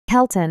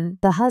Kelton,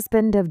 the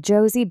husband of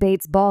Josie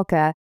Bates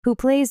Balka, who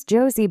plays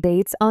Josie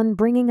Bates on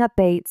Bringing Up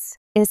Bates,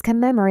 is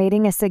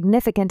commemorating a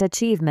significant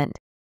achievement.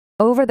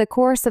 Over the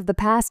course of the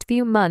past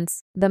few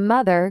months, the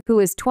mother, who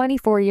is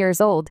 24 years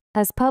old,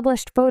 has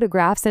published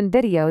photographs and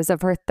videos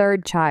of her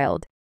third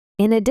child.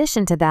 In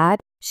addition to that,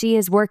 she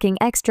is working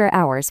extra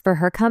hours for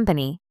her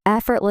company,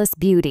 Effortless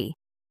Beauty.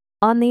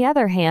 On the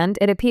other hand,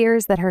 it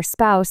appears that her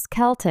spouse,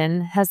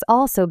 Kelton, has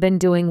also been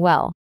doing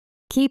well.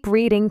 Keep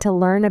reading to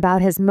learn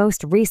about his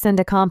most recent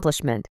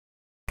accomplishment.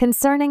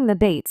 Concerning the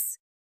Bates,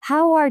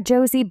 how are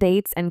Josie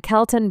Bates and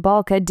Kelton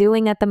Balka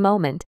doing at the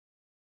moment?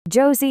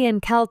 Josie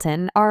and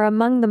Kelton are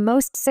among the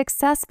most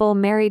successful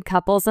married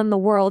couples in the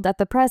world at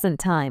the present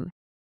time.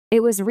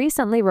 It was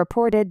recently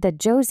reported that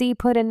Josie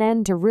put an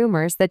end to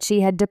rumors that she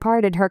had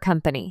departed her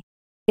company.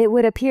 It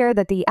would appear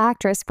that the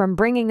actress from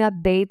Bringing Up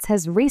Bates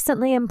has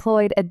recently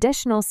employed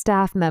additional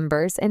staff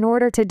members in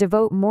order to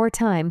devote more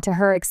time to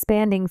her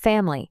expanding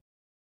family.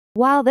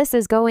 While this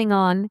is going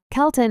on,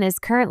 Kelton is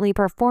currently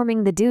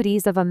performing the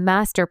duties of a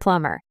master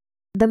plumber.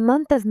 The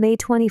month of May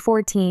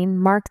 2014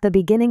 marked the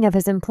beginning of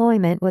his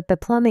employment with the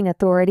Plumbing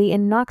Authority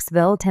in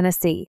Knoxville,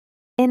 Tennessee.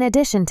 In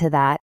addition to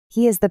that,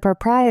 he is the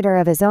proprietor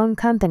of his own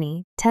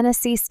company,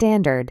 Tennessee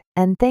Standard,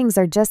 and things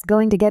are just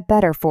going to get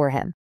better for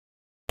him.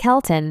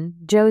 Kelton,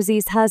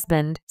 Josie's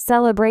husband,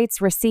 celebrates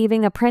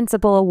receiving a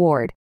principal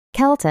award.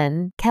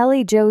 Kelton,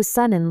 Kelly Jo's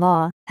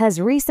son-in-law, has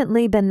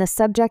recently been the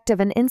subject of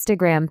an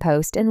Instagram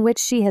post in which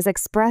she has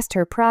expressed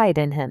her pride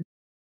in him.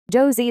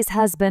 Josie's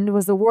husband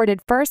was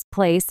awarded first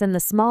place in the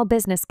small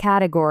business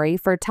category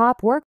for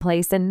top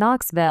workplace in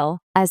Knoxville,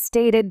 as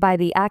stated by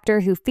the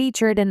actor who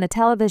featured in the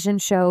television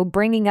show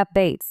Bringing Up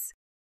Bates.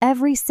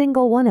 Every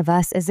single one of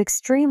us is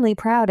extremely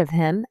proud of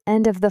him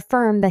and of the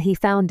firm that he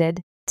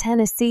founded,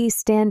 Tennessee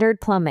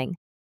Standard Plumbing.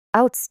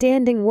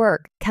 Outstanding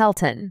work,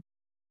 Kelton.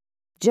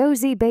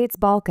 Josie Bates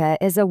Balka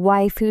is a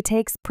wife who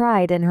takes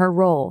pride in her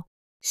role.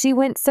 She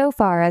went so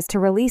far as to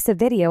release a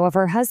video of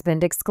her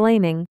husband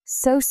exclaiming,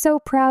 so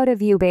proud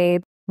of you,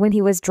 babe," when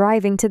he was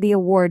driving to the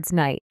awards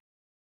night.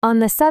 On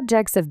the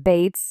subjects of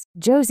Bates,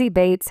 Josie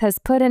Bates has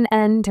put an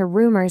end to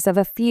rumors of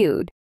a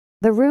feud.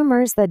 The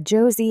rumors that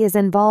Josie is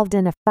involved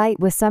in a fight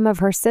with some of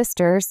her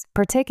sisters,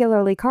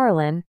 particularly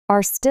Carlin,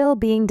 are still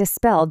being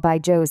dispelled by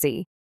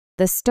Josie.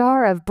 The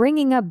star of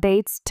Bringing Up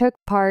Bates took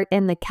part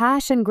in the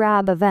cash and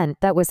grab event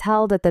that was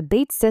held at the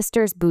Bates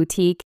Sisters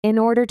boutique in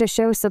order to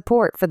show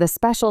support for the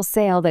special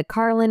sale that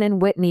Carlin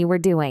and Whitney were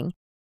doing.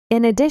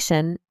 In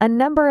addition, a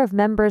number of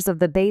members of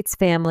the Bates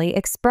family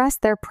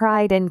expressed their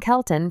pride in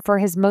Kelton for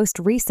his most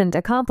recent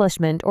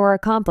accomplishment or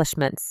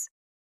accomplishments.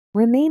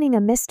 Remaining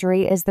a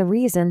mystery is the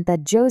reason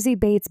that Josie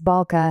Bates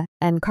Balka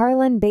and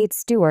Carlin Bates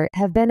Stewart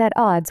have been at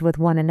odds with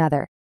one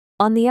another.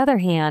 On the other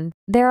hand,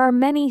 there are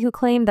many who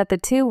claim that the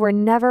two were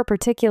never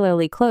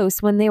particularly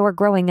close when they were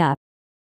growing up.